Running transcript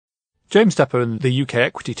James Dapper and the UK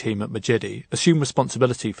equity team at Majedie assumed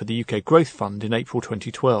responsibility for the UK Growth Fund in April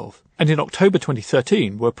 2012, and in October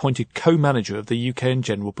 2013 were appointed co-manager of the UK and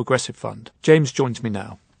General Progressive Fund. James joins me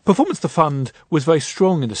now. Performance of the fund was very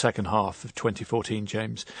strong in the second half of 2014,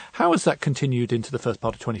 James. How has that continued into the first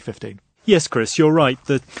part of 2015? Yes, Chris, you're right.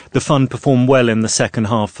 The fund performed well in the second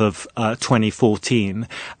half of 2014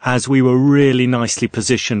 as we were really nicely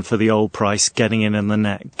positioned for the oil price getting in the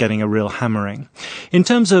neck, getting a real hammering. In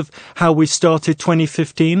terms of how we started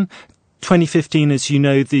 2015, as you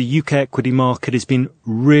know, the UK equity market has been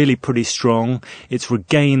really pretty strong. It's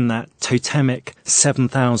regained that totemic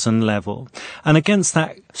 7,000 level. And against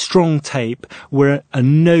that strong tape, we're a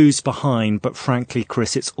nose behind, but frankly,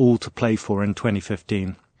 Chris, it's all to play for in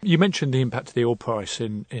 2015. You mentioned the impact of the oil price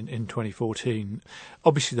in 2014.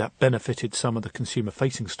 Obviously, that benefited some of the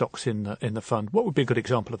consumer-facing stocks in the fund. What would be a good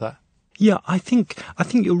example of that? Yeah, I think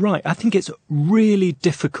you're right. I think it's really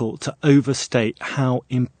difficult to overstate how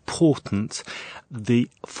important the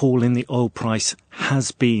fall in the oil price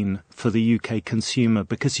has been for the UK consumer,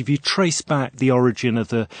 because if you trace back the origin of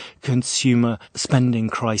the consumer spending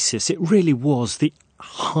crisis, it really was the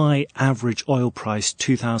high average oil price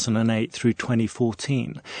 2008 through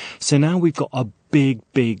 2014. So now we've got a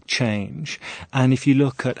big change. And if you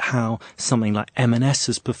look at how something like M&S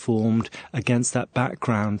has performed against that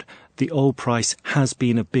background, the oil price has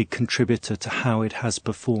been a big contributor to how it has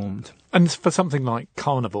performed. And for something like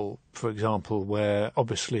Carnival, for example, where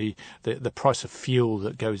obviously the price of fuel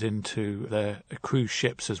that goes into their cruise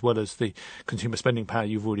ships as well as the consumer spending power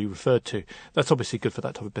you've already referred to, that's obviously good for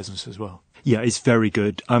that type of business as well. Yeah, it's very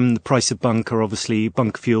good. The price of bunker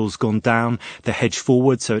fuel's gone down. They're hedged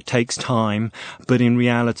forward, so it takes time. But in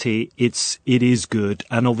reality, it is good.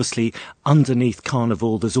 And obviously, underneath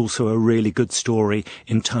Carnival, there's also a really good story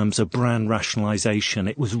in terms of brand rationalisation.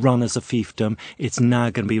 It was run as a fiefdom. It's now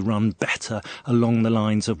going to be run better along the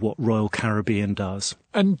lines of what Royal Caribbean does.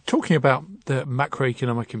 And talking about the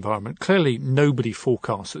macroeconomic environment, clearly nobody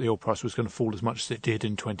forecast that the oil price was going to fall as much as it did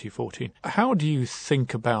in 2014. How do you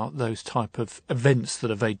think about those type of events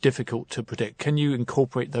that are very difficult to predict? Can you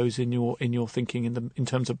incorporate those in your thinking in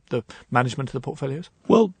terms of the management of the portfolios?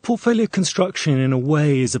 Well, portfolio construction in a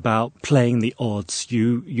way is about playing the odds.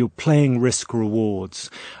 You're playing risk rewards.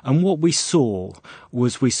 And what we saw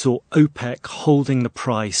OPEC holding the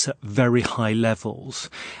price at very high levels.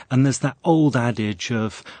 And there's that old adage of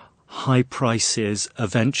high prices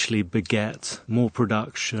eventually beget more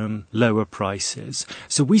production, lower prices.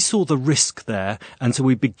 So we saw the risk there, and so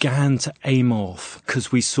we began to aim off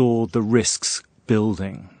because we saw the risks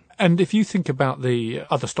building. And if you think about the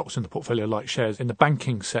other stocks in the portfolio, like shares in the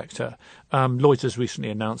banking sector, Lloyds has recently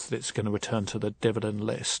announced that it's going to return to the dividend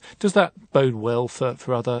list. Does that bode well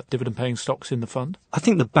for other dividend-paying stocks in the fund? I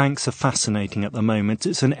think the banks are fascinating at the moment.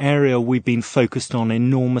 It's an area we've been focused on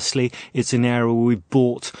enormously. It's an area we've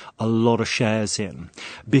bought a lot of shares in.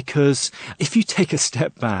 Because if you take a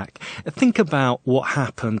step back, think about what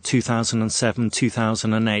happened 2007,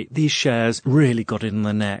 2008. These shares really got in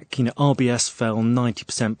the neck. RBS fell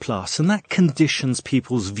 90% plus, and that conditions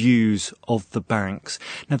people's views of the banks.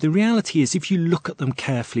 Now, the reality is, if you look at them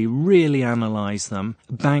carefully, really analyse them,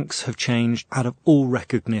 banks have changed out of all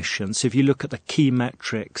recognition. So if you look at the key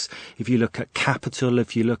metrics, if you look at capital,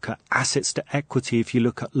 if you look at assets to equity, if you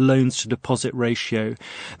look at loans to deposit ratio,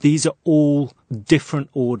 these are all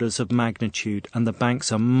different orders of magnitude, and the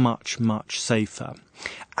banks are much safer.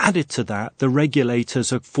 Added to that, the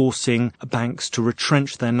regulators are forcing banks to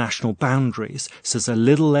retrench their national boundaries. So there's a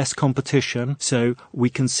little less competition, so we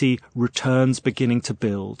can see returns beginning to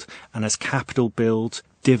build. And as capital builds,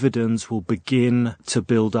 dividends will begin to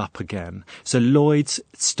build up again. So Lloyds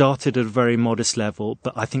started at a very modest level,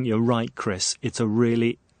 but I think you're right, Chris. It's a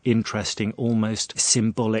really interesting, almost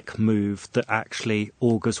symbolic move that actually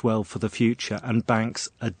augurs well for the future, and banks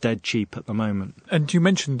are dead cheap at the moment. And you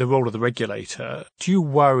mentioned the role of the regulator. Do you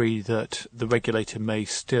worry that the regulator may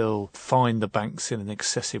still fine the banks in an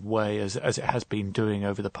excessive way as it has been doing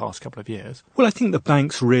over the past couple of years? Well, I think the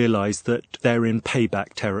banks realise that they're in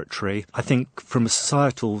payback territory. I think from a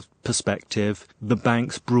societal perspective, the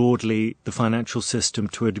banks broadly, the financial system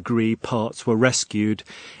to a degree, parts were rescued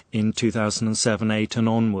in 2007-8 and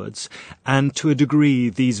onwards. And to a degree,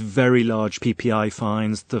 these very large PPI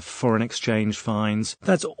fines, the foreign exchange fines,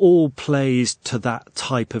 that's all plays to that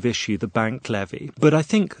type of issue, the bank levy. But I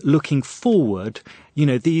think looking forward,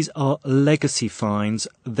 these are legacy fines.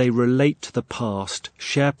 They relate to the past.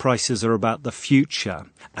 Share prices are about the future.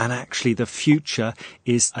 And actually the future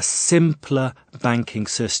is a simpler banking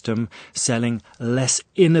system selling less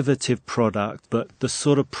innovative product, but the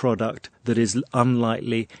sort of product that is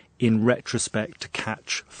unlikely in retrospect to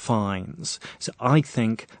catch fines. So I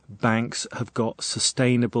think banks have got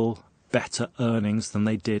sustainable, better earnings than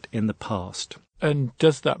they did in the past. And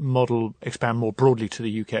does that model expand more broadly to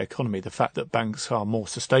the UK economy? The fact that banks are more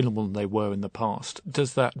sustainable than they were in the past,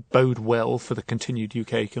 does that bode well for the continued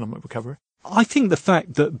UK economic recovery? I think the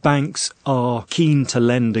fact that banks are keen to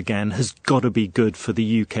lend again has got to be good for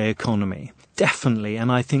the UK economy. Definitely,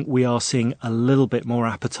 and I think we are seeing a little bit more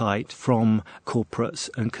appetite from corporates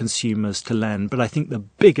and consumers to lend. But I think the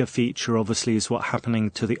bigger feature, obviously, is what's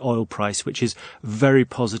happening to the oil price, which is very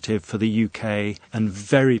positive for the UK and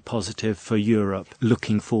very positive for Europe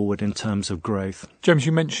looking forward in terms of growth. James,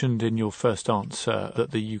 you mentioned in your first answer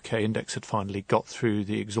that the UK index had finally got through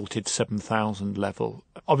the exalted 7,000 level.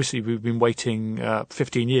 Obviously, we've been waiting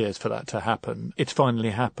 15 years for that to happen. It's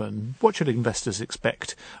finally happened. What should investors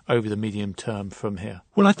expect over the medium term from here?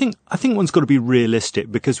 Well, I think one's got to be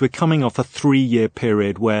realistic, because we're coming off a 3-year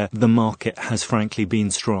period where the market has frankly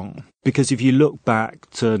been strong. Because if you look back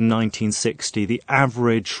to 1960, the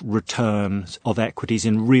average return of equities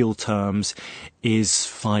in real terms is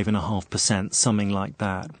 5.5%, something like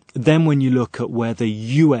that. Then when you look at where the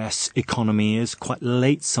US economy is, quite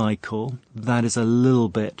late cycle, that is a little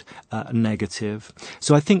bit negative.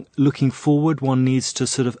 So I think looking forward, one needs to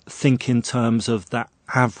sort of think in terms of that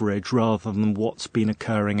average rather than what's been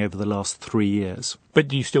occurring over the last 3 years. But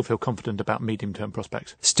do you still feel confident about medium-term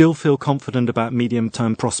prospects? Still feel confident about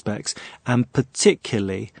medium-term prospects, and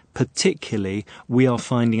particularly we are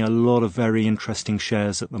finding a lot of very interesting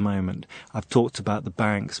shares at the moment. I've talked about the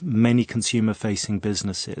banks, many consumer-facing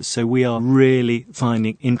businesses, so we are really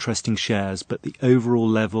finding interesting shares, but the overall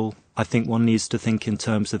level, I think one needs to think in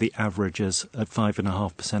terms of the averages at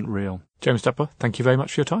 5.5% real. James Dupper, thank you very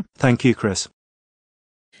much for your time. Thank you, Chris.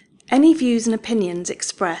 Any views and opinions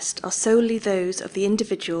expressed are solely those of the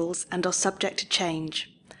individuals and are subject to change.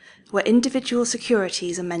 Where individual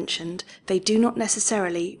securities are mentioned, they do not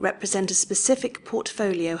necessarily represent a specific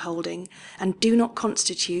portfolio holding and do not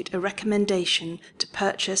constitute a recommendation to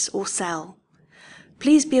purchase or sell.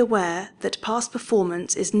 Please be aware that past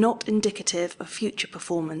performance is not indicative of future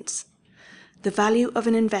performance. The value of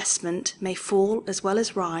an investment may fall as well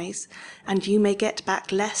as rise, and you may get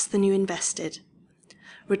back less than you invested.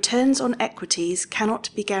 Returns on equities cannot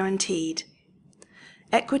be guaranteed.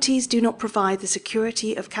 Equities do not provide the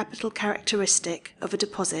security of capital characteristic of a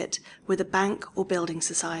deposit with a bank or building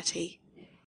society.